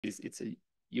it's a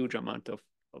huge amount of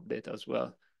data as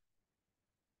well.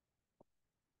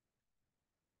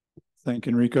 Thank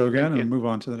Enrico again, Thank you. and move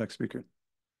on to the next speaker.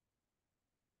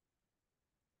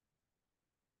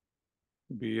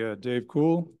 It'll be Dave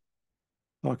Kuhl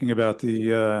talking about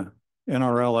the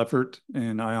NRL effort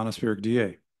in ionospheric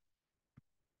DA.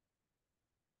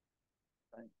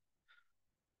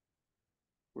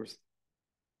 Where's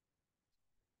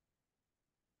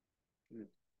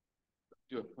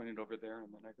do it point it over there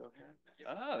and then I go here?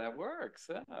 Ah, that works.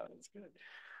 Ah, that's good.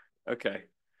 Okay.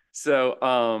 So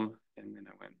and then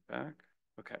I went back.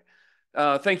 Okay.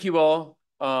 Thank you all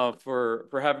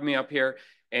for having me up here,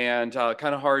 and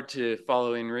kind of hard to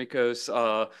follow Enrico's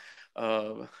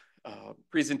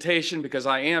presentation because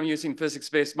I am using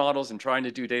physics-based models and trying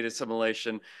to do data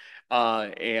simulation.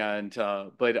 But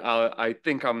I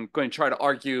think I'm going to try to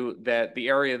argue that the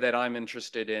area that I'm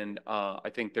interested in, I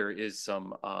think there is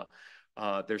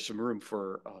there's some room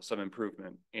for some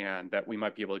improvement, and that we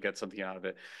might be able to get something out of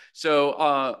it. So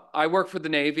I work for the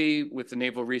Navy with the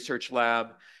Naval Research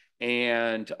Lab,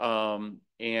 and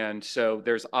so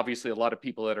there's obviously a lot of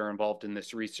people that are involved in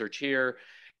this research here,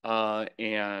 so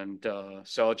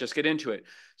I'll just get into it.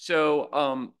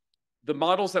 So the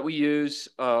models that we use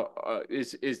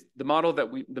is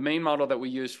the main model that we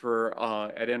use for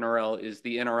at NRL is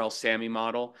the NRL SAMI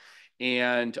model.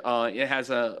 And it has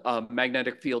a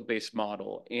magnetic field-based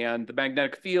model. And the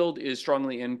magnetic field is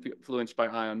strongly influenced by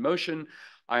ion motion.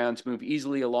 Ions move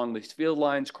easily along these field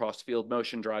lines. Cross-field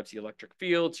motion drives the electric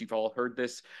fields. You've all heard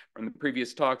this from the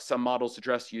previous talks. Some models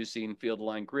address using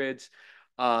field-aligned grids.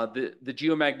 The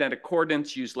geomagnetic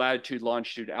coordinates use latitude,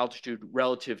 longitude, altitude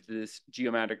relative to this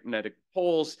geomagnetic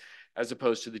poles, as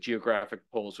opposed to the geographic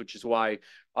poles, which is why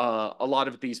a lot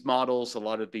of these models, a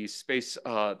lot of these this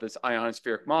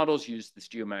ionospheric models use this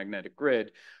geomagnetic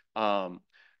grid.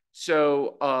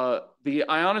 So the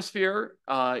ionosphere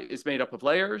is made up of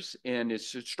layers and is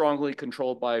strongly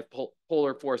controlled by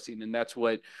polar forcing, and that's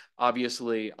what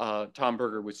obviously Tom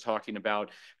Berger was talking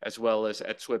about, as well as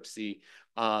at SWPC.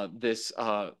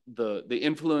 The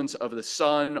influence of the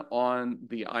sun on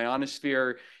the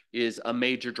ionosphere is a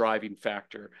major driving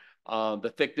factor.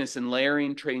 The thickness and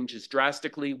layering changes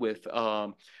drastically with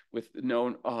no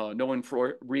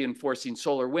reinforcing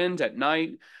solar wind at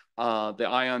night. The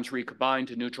ions recombine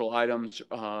to neutral items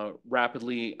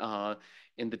rapidly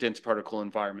in the dense particle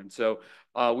environment. So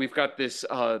we've got this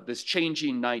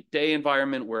changing night-day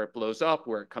environment where it blows up,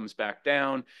 where it comes back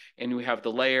down, and we have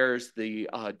the layers, the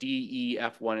D, E,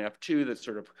 F1, F2 that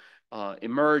sort of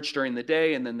emerge during the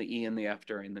day, and then the E and the F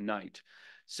during the night.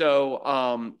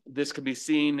 So this can be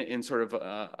seen in sort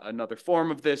of another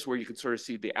form of this, where you can sort of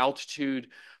see the altitude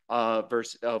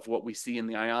of what we see in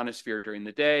the ionosphere during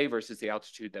the day versus the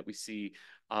altitude that we see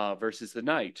versus the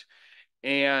night.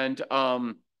 And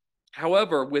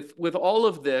however, with all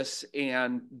of this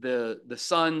and the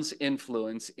sun's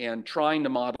influence and trying to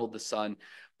model the sun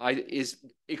is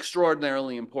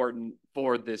extraordinarily important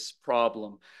for this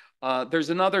problem. There's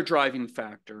another driving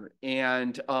factor,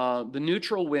 and the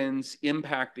neutral winds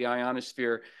impact the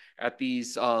ionosphere at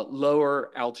these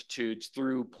lower altitudes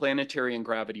through planetary and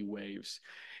gravity waves.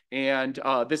 And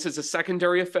this is a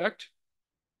secondary effect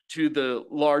to the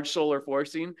large solar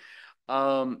forcing.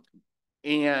 But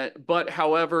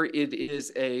however, it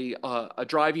is a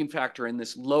driving factor in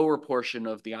this lower portion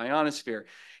of the ionosphere.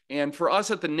 And for us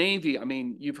at the Navy, I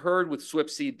mean, you've heard with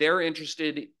SWPC, they're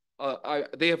interested,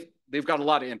 they've got a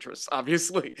lot of interests,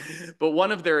 obviously, but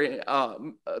one of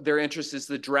their interests is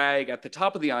the drag at the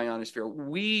top of the ionosphere.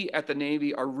 We at the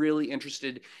Navy are really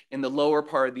interested in the lower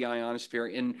part of the ionosphere,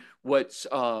 in what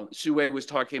Sue was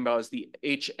talking about as the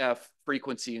HF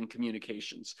frequency in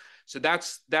communications. So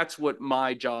that's what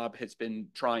my job has been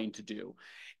trying to do.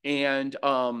 And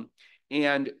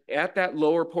at that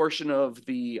lower portion of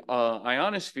the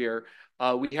ionosphere,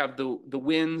 we have the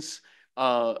winds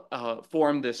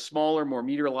form this smaller, more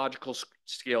meteorological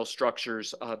scale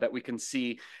structures that we can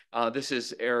see. This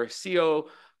is AirCO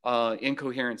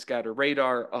incoherent scatter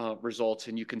radar results,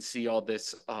 and you can see all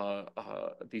this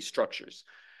these structures.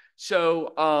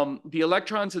 So the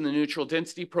electrons in the neutral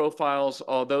density profiles,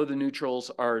 although the neutrals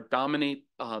dominate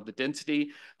the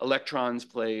density, electrons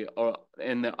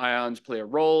and the ions play a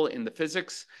role in the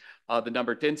physics. The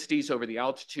number of densities over the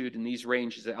altitude, in these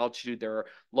ranges of altitude, there are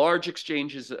large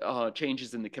changes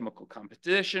in the chemical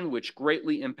composition, which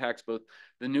greatly impacts both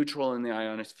the neutral and the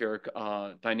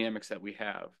ionospheric dynamics that we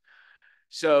have.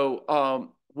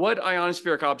 So what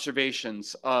ionospheric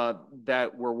observations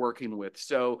that we're working with?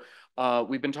 So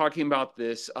we've been talking about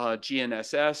this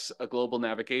GNSS, global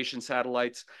navigation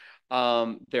satellites.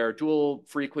 Their dual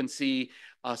frequency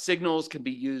signals can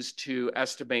be used to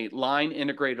estimate line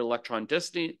integrated electron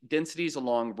densities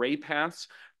along ray paths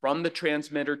from the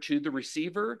transmitter to the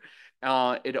receiver.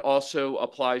 It also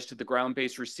applies to the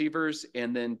ground-based receivers,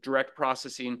 and then direct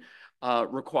processing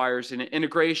requires an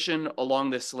integration along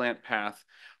this slant path.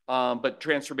 But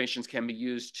transformations can be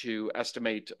used to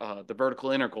estimate the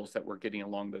vertical integrals that we're getting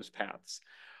along those paths.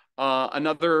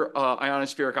 Another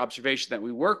ionospheric observation that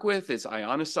we work with is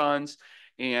ionosondes.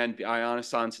 And the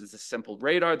ionosondes is a simple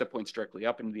radar that points directly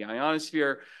up into the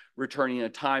ionosphere, returning a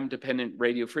time-dependent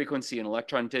radio frequency and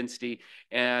electron density.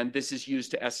 And this is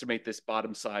used to estimate this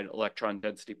bottom side electron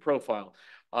density profile,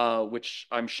 which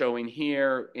I'm showing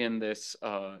here in this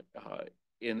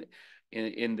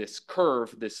in this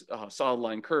curve, this solid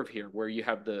line curve here, where you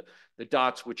have the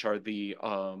dots, which are the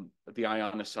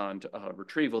ionosonde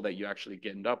retrieval that you actually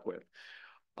end up with.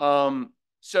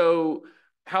 So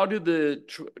how do the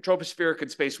tropospheric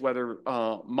and space weather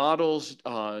models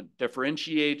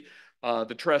differentiate?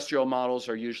 The terrestrial models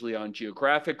are usually on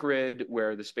geographic grid,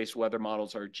 where the space weather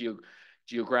models are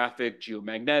geographic,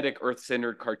 geomagnetic,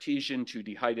 Earth-centered, Cartesian,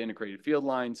 2D height integrated field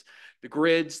lines. The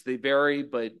grids, they vary,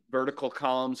 but vertical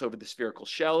columns over the spherical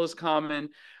shell is common.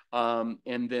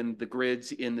 And then the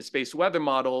grids in the space weather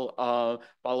model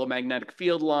follow magnetic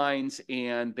field lines,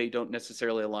 and they don't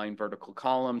necessarily align vertical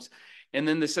columns. And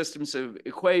then the systems of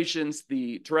equations,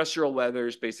 the terrestrial weather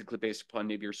is basically based upon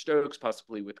Navier-Stokes,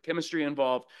 possibly with chemistry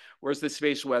involved, whereas the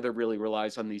space weather really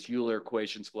relies on these Euler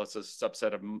equations plus a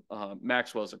subset of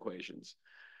Maxwell's equations.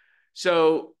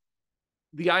 So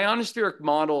the ionospheric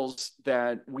models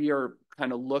that we are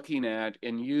kind of looking at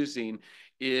and using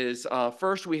is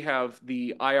first we have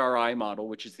the IRI model,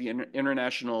 which is the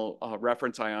International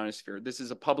Reference Ionosphere. This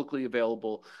is a publicly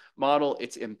available model.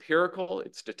 It's empirical,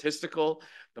 it's statistical.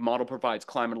 The model provides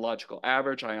climatological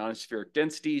average ionospheric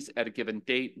densities at a given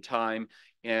date and time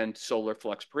and solar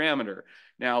flux parameter.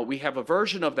 Now, we have a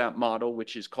version of that model,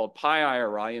 which is called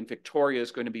PyIRI, and Victoria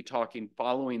is going to be talking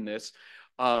following this,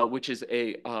 which is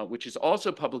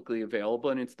also publicly available,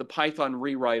 and it's the Python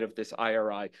rewrite of this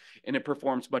IRI, and it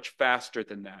performs much faster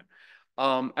than that.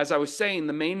 As I was saying,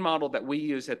 the main model that we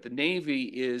use at the Navy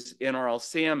is NRL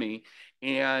SAMI,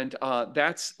 and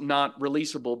that's not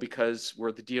releasable because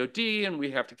we're the DoD and we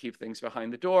have to keep things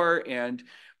behind the door, and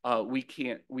we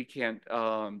can't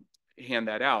hand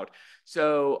that out.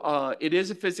 So it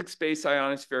is a physics-based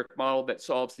ionospheric model that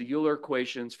solves the Euler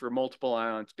equations for multiple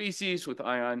ion species with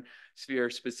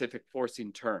ionosphere-specific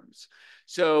forcing terms.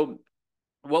 So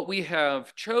what we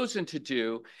have chosen to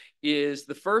do is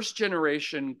the first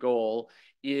generation goal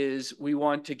is we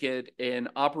want to get an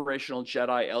operational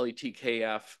JEDI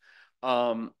LETKF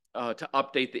to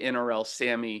update the NRL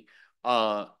SAMI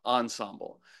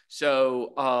ensemble.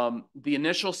 So the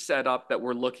initial setup that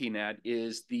we're looking at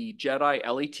is the JEDI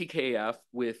LETKF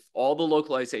with all the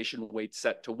localization weights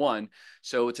set to 1.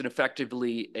 So it's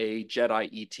effectively a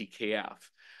JEDI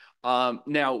ETKF.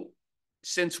 Now,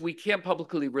 since we can't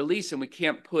publicly release and we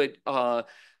can't put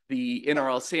the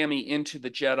NRL SAMI into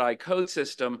the JEDI code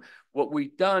system, what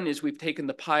we've done is we've taken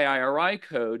the PyIRI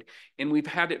code and we've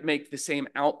had it make the same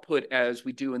output as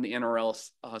we do in the NRL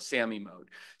SAMI mode.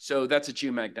 So that's a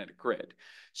geomagnetic grid.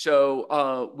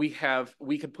 So we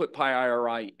can put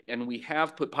PyIRI, and we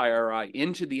have put PyIRI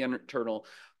into the internal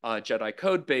JEDI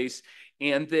code base,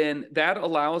 and then that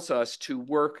allows us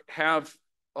to have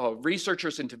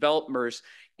researchers and developers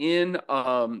in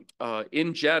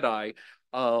JEDI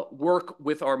work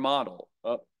with our model.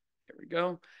 Here we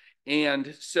go.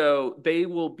 And so they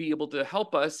will be able to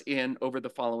help us over the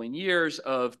following years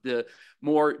of the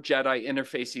more JEDI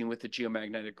interfacing with the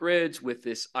geomagnetic grids, with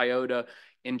this IOTA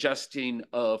ingesting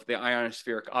of the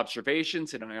ionospheric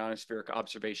observations and ionospheric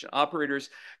observation operators,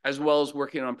 as well as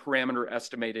working on parameter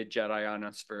estimated JEDI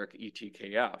ionospheric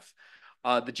ETKF.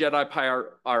 The JEDI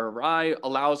PyIRI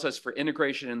allows us for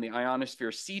integration in the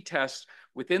ionosphere C-test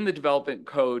within the development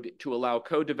code to allow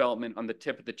code development on the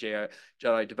tip of the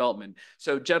JEDI development.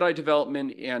 So JEDI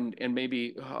development, and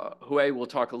maybe Hue will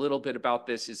talk a little bit about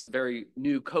this, is a very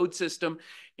new code system,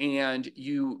 and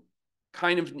you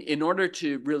kind of, in order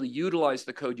to really utilize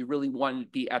the code, you really want to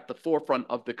be at the forefront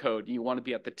of the code. You want to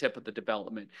be at the tip of the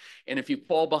development. And if you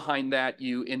fall behind that,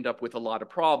 you end up with a lot of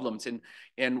problems. And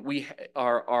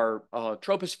our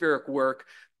tropospheric work,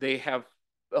 they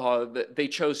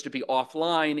chose to be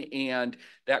offline, and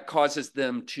that causes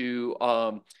them to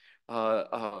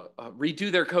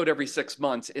redo their code every 6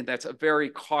 months. And that's a very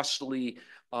costly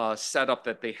setup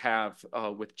that they have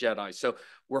with JEDI. So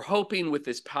we're hoping with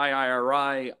this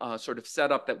PyIRI sort of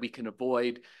setup that we can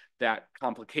avoid that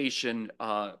complication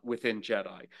within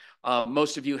Jedi.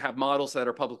 Most of you have models that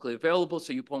are publicly available,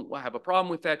 so you won't have a problem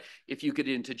with that. If you get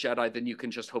into Jedi, then you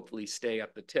can just hopefully stay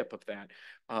at the tip of that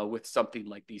with something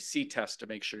like these C-tests to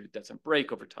make sure it doesn't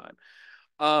break over time.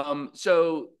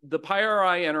 So the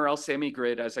PyRI NRL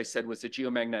semi-grid, as I said, was a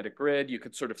geomagnetic grid. You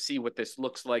can sort of see what this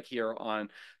looks like here on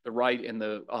the right in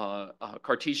the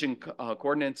Cartesian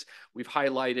coordinates. We've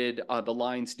highlighted the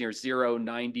lines near 0,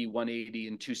 90, 180,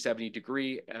 and 270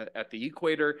 degree at the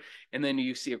equator. And then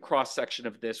you see a cross-section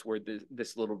of this where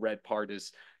this little red part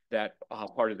is that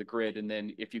part of the grid. And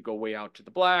then if you go way out to the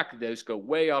black, those go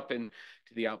way up into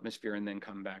the atmosphere and then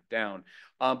come back down.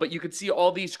 But you can see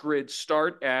all these grids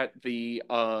start at the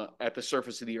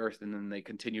surface of the Earth, and then they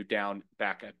continue down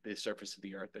back at the surface of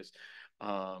the Earth.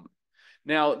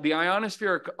 Now, the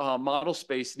ionospheric model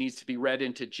space needs to be read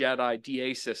into Jedi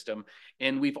DA system,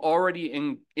 and we've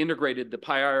already integrated the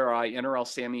PyRI NRL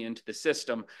SAMI into the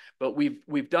system, but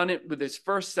we've done it with this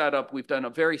first setup. We've done a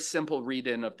very simple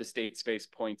read-in of the state space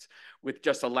points with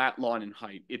just a lat, lon, and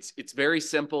height. It's very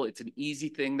simple. It's an easy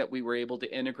thing that we were able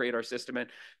to integrate our system in.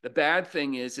 The bad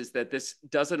thing is that this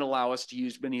doesn't allow us to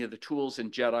use many of the tools in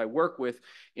Jedi work with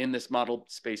in this model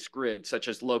space grid, such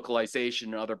as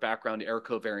localization and other background error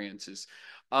covariances.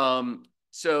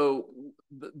 So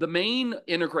the main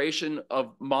integration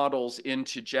of models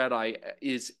into Jedi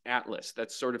is Atlas.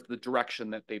 That's sort of the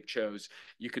direction that they've chose.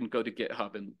 You can go to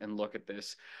GitHub and look at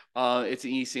this. It's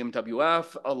an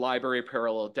ECMWF, a library of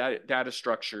parallel data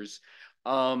structures.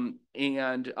 And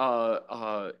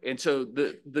so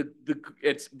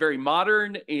it's very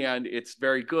modern and it's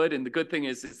very good. And the good thing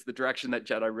is it's the direction that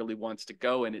Jedi really wants to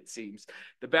go, and it seems.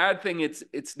 The bad thing,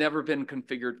 it's never been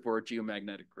configured for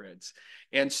geomagnetic grids.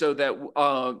 And so that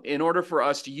in order for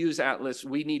us to use Atlas,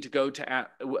 we need to go to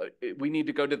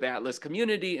the Atlas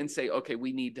community and say, okay,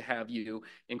 we need to have you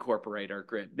incorporate our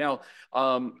grid. Now,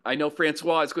 I know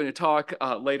Francois is going to talk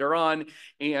later on,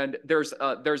 and there's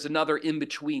another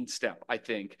in-between step, I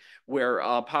think, where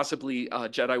possibly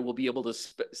Jedi will be able to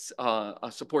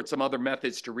support some other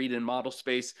methods to read in model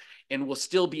space, and we'll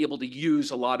still be able to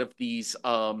use a lot of these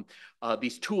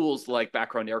tools like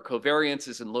background error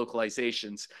covariances and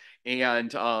localizations.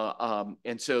 And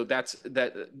so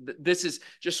this is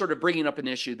just sort of bringing up an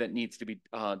issue that needs to be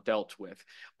dealt with.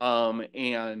 So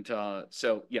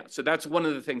that's one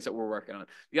of the things that we're working on.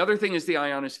 The other thing is the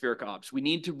ionospheric obs. We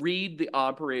need to read the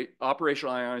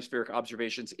operational ionospheric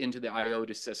observations into the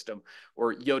IOTA system,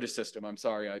 or YOTA system. I'm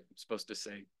sorry, I'm supposed to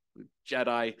say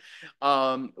Jedi.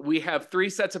 We have 3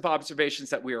 sets of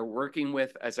observations that we are working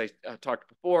with, as I talked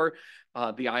before.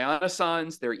 The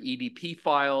ionosons, their EDP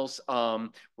files.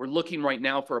 We're looking right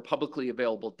now for a publicly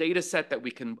available data set that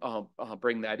we can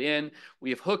bring that in.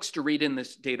 We have hooks to read in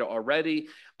this data already,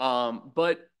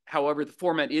 but however, the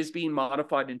format is being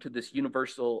modified into this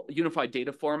unified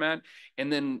data format, and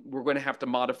then we're going to have to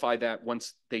modify that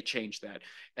once they change that.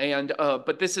 And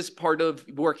but this is part of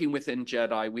working within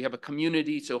Jedi. We have a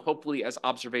community, so hopefully as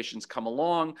observations come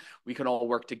along, we can all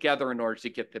work together in order to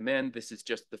get them in. This is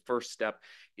just the first step,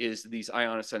 is these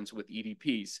ionosons with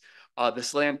EDPs. The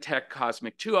Slant Tech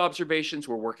Cosmic 2 observations,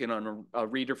 we're working on a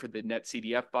reader for the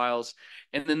NetCDF files,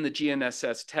 and then the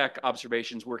GNSS Tech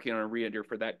observations, working on a reader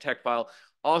for that tech file.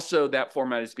 Also, that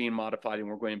format is being modified, and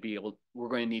we're going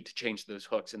to need to change those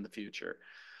hooks in the future.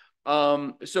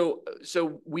 So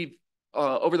we've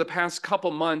over the past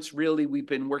couple months, really, we've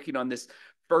been working on this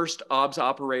first OBS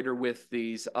operator with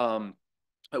these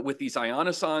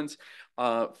ionosons.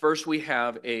 First, we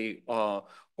have a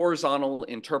horizontal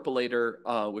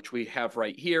interpolator, which we have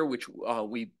right here, which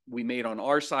we made on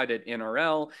our side at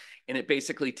NRL, and it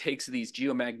basically takes these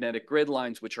geomagnetic grid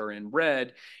lines, which are in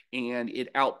red, and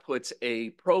it outputs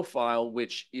a profile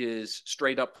which is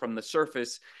straight up from the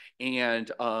surface, and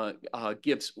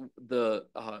gives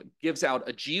out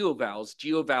a geovals.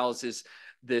 Geovals is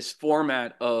this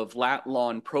format of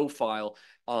lat-lon profile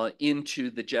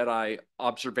into the Jedi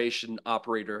observation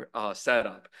operator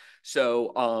setup.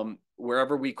 So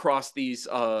wherever we cross these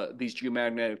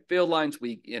geomagnetic field lines,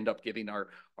 we end up giving our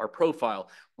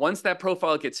profile. Once that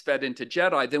profile gets fed into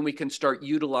Jedi, then we can start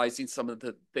utilizing some of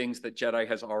the things that Jedi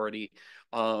has already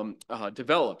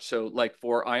developed. So like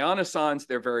for ionosons,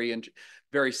 they're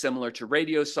very similar to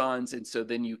radiosons. And so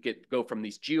then you go from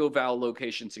these geoval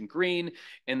locations in green,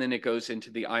 and then it goes into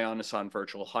the ionoson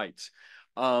virtual heights.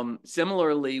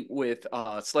 Similarly with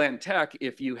Slant Tech,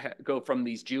 if you go from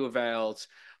these geovals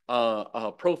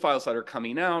profiles that are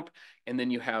coming out, and then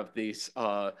you have this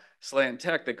slant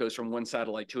tech that goes from one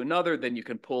satellite to another. Then you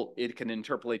can pull, it can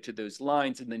interpolate to those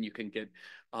lines, and then you can get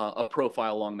a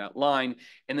profile along that line.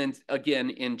 And then again,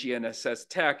 in GNSS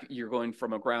tech, you're going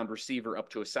from a ground receiver up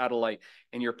to a satellite,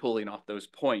 and you're pulling off those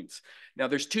points. Now,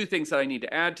 there's two things that I need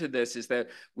to add to this, is that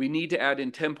we need to add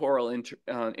in temporal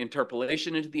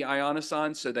interpolation into the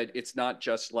ionoson, so that it's not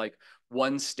just like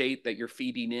one state that you're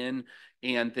feeding in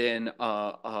and then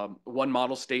one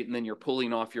model state, and then you're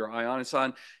pulling off your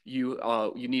ionoson. You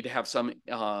need to have some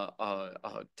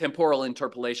temporal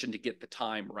interpolation to get the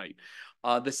time right.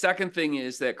 The second thing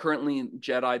is that currently in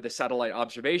JEDI, the satellite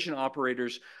observation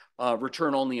operators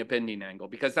return only a bending angle,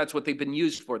 because that's what they've been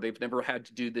used for. They've never had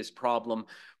to do this problem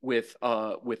with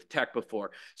tech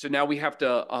before. So now we have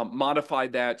to modify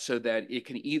that so that it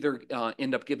can either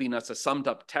end up giving us a summed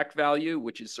up tech value,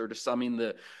 which is sort of summing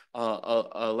the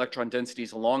electron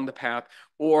densities along the path,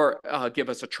 or give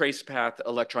us a trace path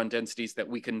electron densities that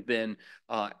we can then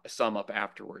sum up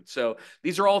afterwards. So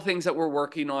these are all things that we're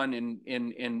working on,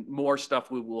 and more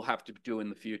stuff we will have to do in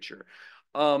the future.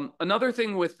 Another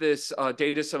thing with this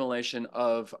data assimilation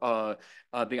of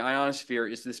the ionosphere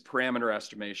is this parameter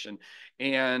estimation.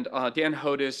 And Dan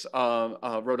Hodis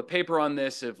wrote a paper on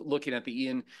this, of looking at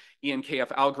the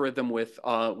ENKF algorithm with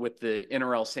the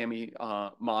NRL-SAMI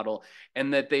model,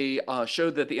 and that they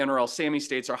showed that the NRL-SAMI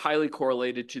states are highly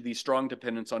correlated to the strong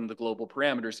dependence on the global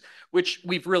parameters, which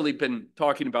we've really been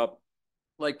talking about,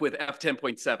 like with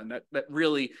F10.7, that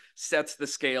really sets the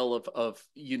scale of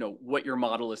what your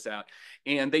model is at.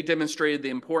 And they demonstrated the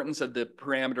importance of the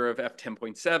parameter of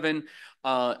F10.7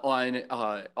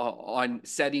 on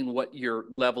setting what your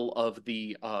level of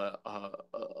the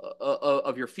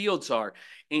of your fields are.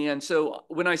 And so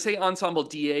when I say ensemble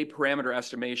DA parameter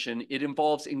estimation, it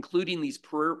involves including these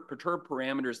perturbed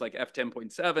parameters like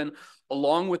F10.7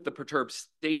 along with the perturbed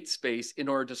state space in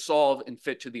order to solve and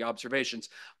fit to the observations.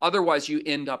 Otherwise, you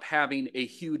end up having a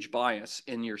huge bias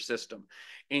in your system.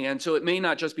 And so it may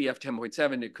not just be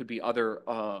F10.7, it could be other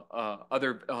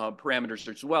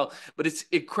parameters as well, but it's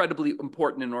incredibly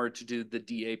important in order to do the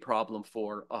DA problem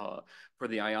for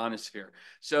the ionosphere.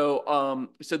 So,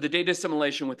 so the data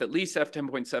assimilation with at least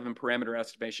F10.7 parameter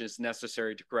estimation is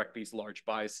necessary to correct these large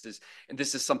biases. And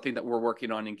this is something that we're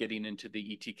working on and getting into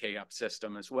the ETKF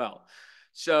system as well.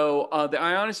 So the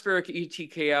ionospheric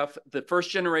ETKF, the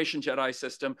first generation JEDI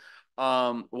system,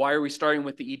 why are we starting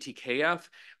with the ETKF?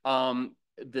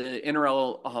 The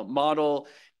NRL model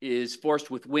is forced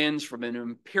with winds from an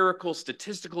empirical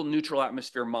statistical neutral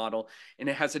atmosphere model, and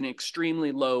it has an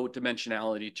extremely low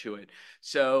dimensionality to it.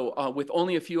 So with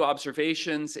only a few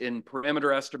observations in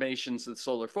parameter estimations of the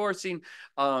solar forcing,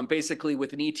 basically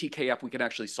with an ETKF, we can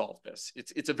actually solve this.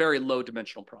 It's a very low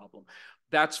dimensional problem.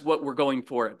 That's what we're going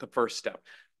for at the first step.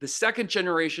 The second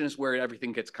generation is where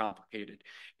everything gets complicated.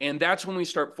 And that's when we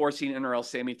start forcing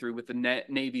NRL-SAMI through with the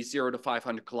Navy 0 to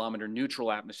 500 kilometer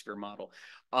neutral atmosphere model.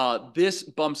 This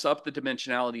bumps up the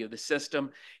dimensionality of the system,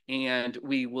 and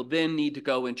we will then need to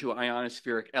go into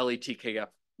ionospheric LETKF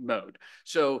mode.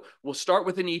 So we'll start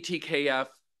with an ETKF,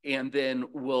 and then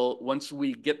once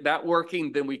we get that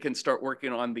working, then we can start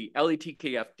working on the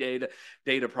LETKF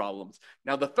data problems.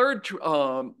 Now, the third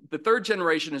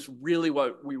generation is really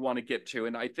what we want to get to,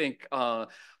 and I think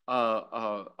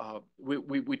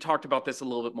we talked about this a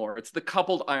little bit more. It's the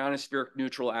coupled ionospheric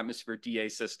neutral atmosphere DA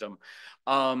system.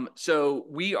 So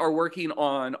we are working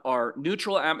on our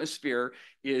neutral atmosphere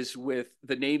is with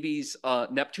the Navy's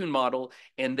Neptune model,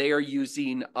 and they are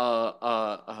using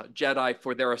JEDI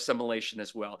for their assimilation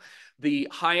as well. The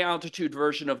high altitude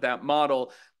version of that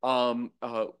model,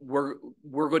 we're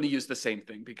going to use the same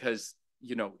thing because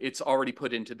it's already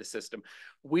put into the system.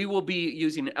 We will be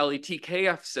using an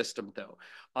LETKF system though.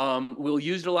 We'll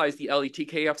utilize the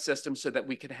LETKF system so that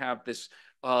we can have this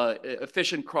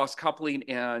efficient cross coupling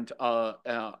and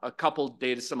a coupled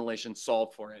data assimilation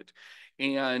solved for it.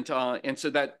 And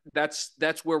so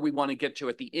that's where we want to get to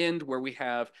at the end, where we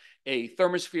have a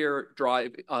thermosphere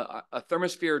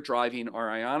driving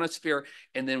our ionosphere,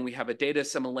 and then we have a data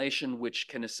assimilation which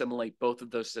can assimilate both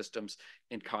of those systems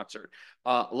in concert.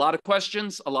 A lot of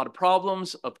questions, a lot of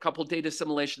problems, a couple data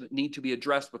assimilation that need to be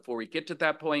addressed before we get to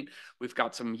that point. We've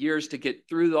got some years to get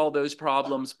through all those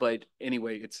problems, but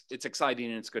anyway, it's exciting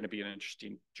and it's going to be an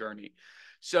interesting journey.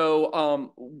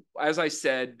 So as I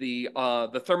said, the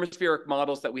thermospheric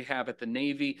models that we have at the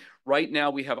Navy, right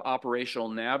now we have operational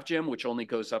NavGem, which only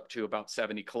goes up to about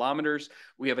 70 kilometers.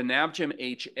 We have a NavGem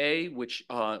HA, which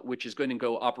is going to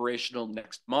go operational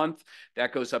next month.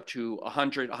 That goes up to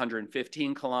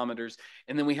 115 kilometers.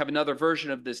 And then we have another version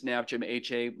of this NavGem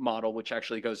HA model, which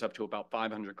actually goes up to about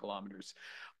 500 kilometers.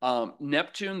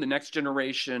 Neptune, the next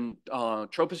generation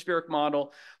tropospheric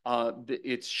model,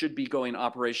 it should be going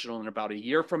operational in about a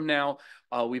year from now.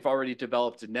 We've already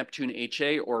developed a Neptune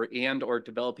HA or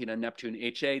developing a Neptune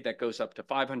HA that goes up to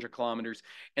 500 kilometers.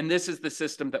 And this is the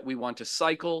system that we want to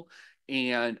cycle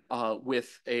and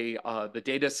with the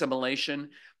data assimilation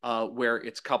where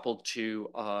it's coupled to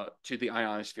the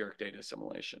ionospheric data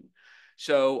assimilation.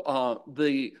 So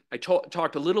I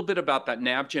talked a little bit about that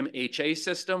NavGem HA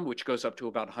system, which goes up to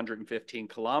about 115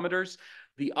 kilometers.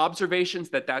 The observations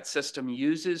that system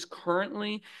uses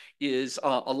currently is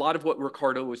a lot of what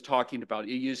Ricardo was talking about.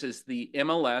 It uses the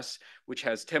MLS, which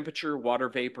has temperature, water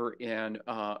vapor, and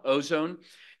ozone.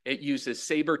 It uses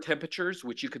SABRE temperatures,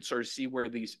 which you can sort of see where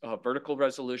these vertical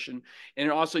resolution, and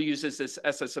it also uses this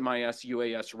SSMIS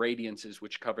UAS radiances,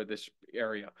 which cover this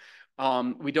area.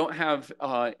 We don't have,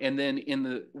 and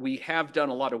then we have done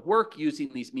a lot of work using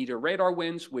these meteor radar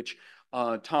winds, which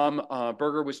Tom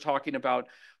Berger was talking about,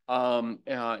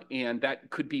 and that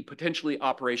could be potentially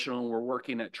operational. We're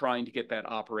working at trying to get that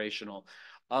operational.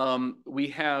 We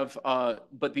have,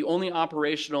 but the only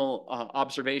operational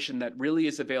observation that really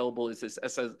is available is this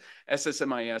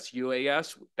SSMIS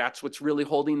UAS. That's what's really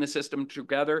holding the system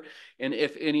together. And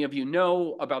if any of you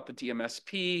know about the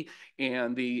DMSP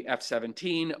and the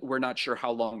F-17, we're not sure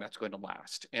how long that's going to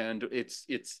last. And it's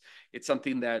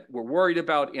something that we're worried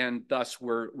about, and thus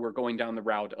we're going down the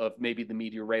route of maybe the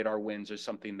meteor radar winds or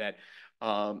something that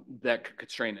could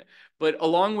constrain it. But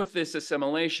along with this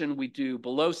assimilation, we do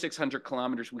below 600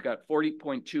 kilometers. We got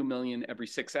 40.2 million every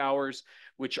 6 hours,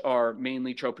 which are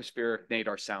mainly tropospheric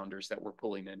nadar sounders that we're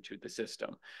pulling into the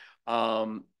system.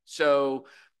 So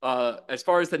as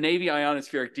far as the Navy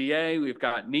ionospheric DA, we've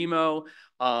got NEMO.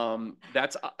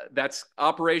 That's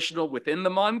operational within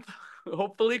the month.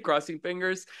 Hopefully, crossing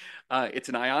fingers. It's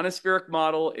an ionospheric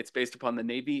model. It's based upon the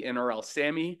Navy NRL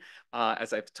SAMI,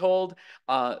 as I've told.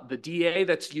 The DA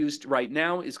that's used right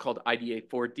now is called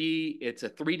IDA-4D. It's a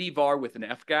 3D VAR with an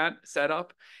FGAT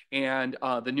setup. And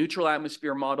the neutral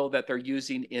atmosphere model that they're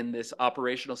using in this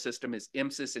operational system is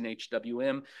IMSIS and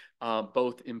HWM,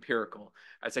 both empirical.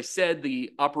 As I said,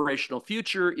 the operational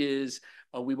future is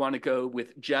we want to go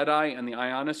with JEDI and the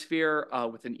ionosphere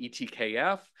with an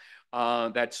ETKF.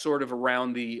 That's sort of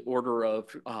around the order of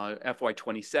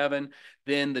FY27,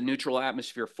 then the neutral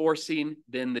atmosphere forcing,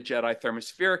 then the JEDI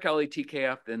thermospheric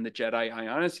LETKF, then the JEDI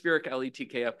ionospheric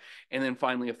LETKF, and then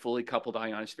finally a fully coupled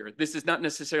ionosphere. This is not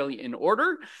necessarily in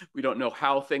order. We don't know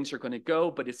how things are going to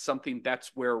go, but it's something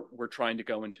that's where we're trying to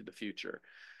go into the future.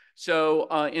 So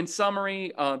in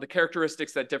summary, the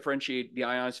characteristics that differentiate the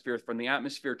ionosphere from the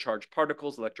atmosphere: charged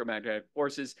particles, electromagnetic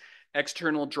forces,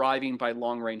 external driving by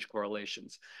long-range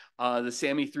correlations. The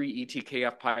SAMI-3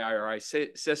 ETKF PI-IRI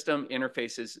system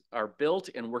interfaces are built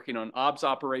and working on OBS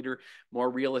operator, more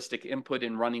realistic input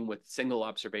in running with single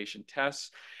observation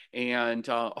tests. And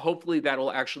hopefully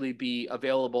that'll actually be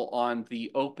available on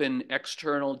the open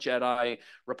external JEDI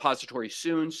repository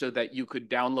soon, so that you could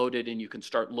download it and you can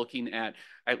start looking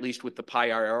at least with the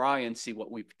PI-IRI and see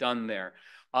what we've done there.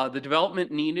 The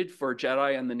development needed for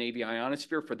JEDI and the Navy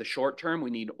ionosphere for the short term, we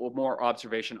need more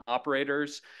observation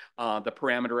operators, the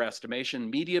parameter estimation.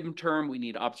 Medium term, we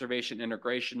need observation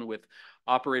integration with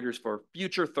operators for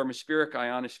future thermospheric,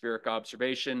 ionospheric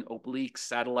observation, obliques,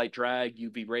 satellite drag,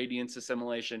 UV radiance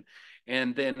assimilation,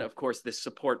 and then, of course, this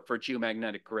support for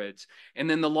geomagnetic grids. And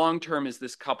then the long term is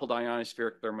this coupled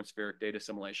ionospheric thermospheric data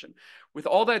assimilation. With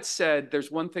all that said,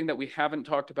 there's one thing that we haven't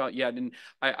talked about yet, and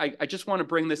I just want to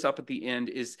bring this up at the end,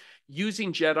 is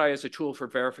using JEDI as a tool for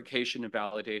verification and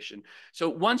validation. So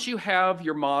once you have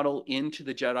your model into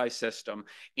the JEDI system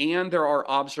and there are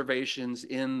observations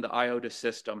in the IOTA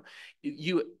system,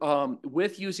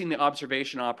 with using the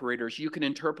observation operators, you can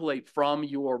interpolate from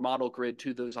your model grid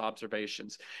to those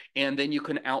observations. And then you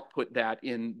can output that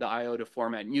in the IOTA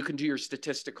format. And you can do your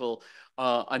statistical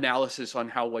analysis on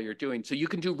how well you're doing. So you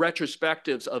can do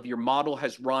retrospectives of your model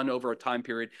has run over a time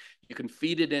period. You can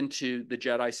feed it into the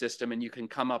JEDI system, and you can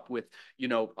come up with,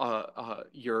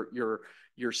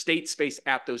 your state space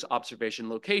at those observation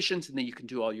locations, and then you can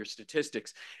do all your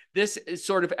statistics. This is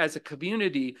sort of, as a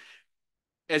community,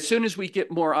 as soon as we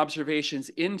get more observations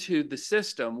into the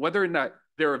system, whether or not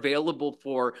they're available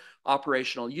for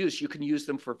operational use, you can use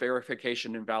them for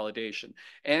verification and validation.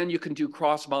 And you can do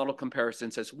cross-model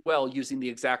comparisons as well using the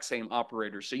exact same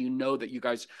operators. So you know that you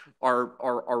guys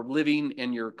are living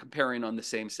and you're comparing on the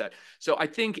same set. So I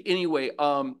think, anyway,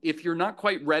 if you're not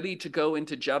quite ready to go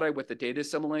into JEDI with the data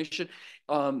assimilation,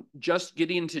 just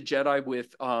getting into JEDI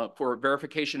with for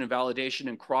verification and validation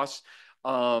and cross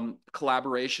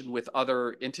collaboration with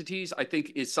other entities, I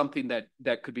think is something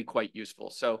that could be quite useful.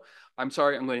 So I'm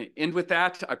sorry, I'm going to end with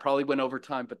that. I probably went over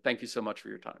time, but thank you so much for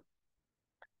your time.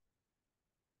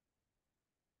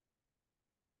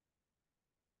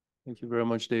 Thank you very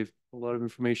much, Dave. A lot of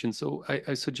information. So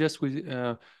I suggest we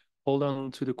hold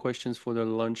on to the questions for the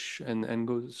lunch and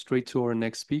go straight to our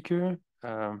next speaker.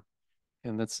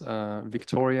 And that's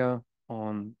Victoria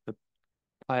on the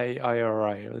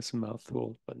IRI. That's a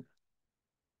mouthful, but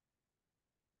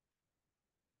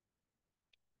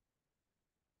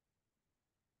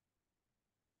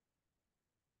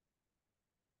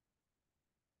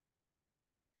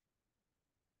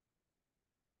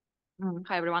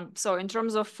Hi, everyone. So in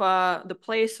terms of the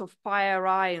place of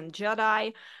PyRI and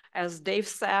JEDI, as Dave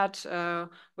said,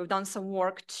 we've done some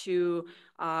work to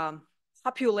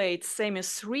populate SEMI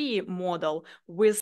 3 model with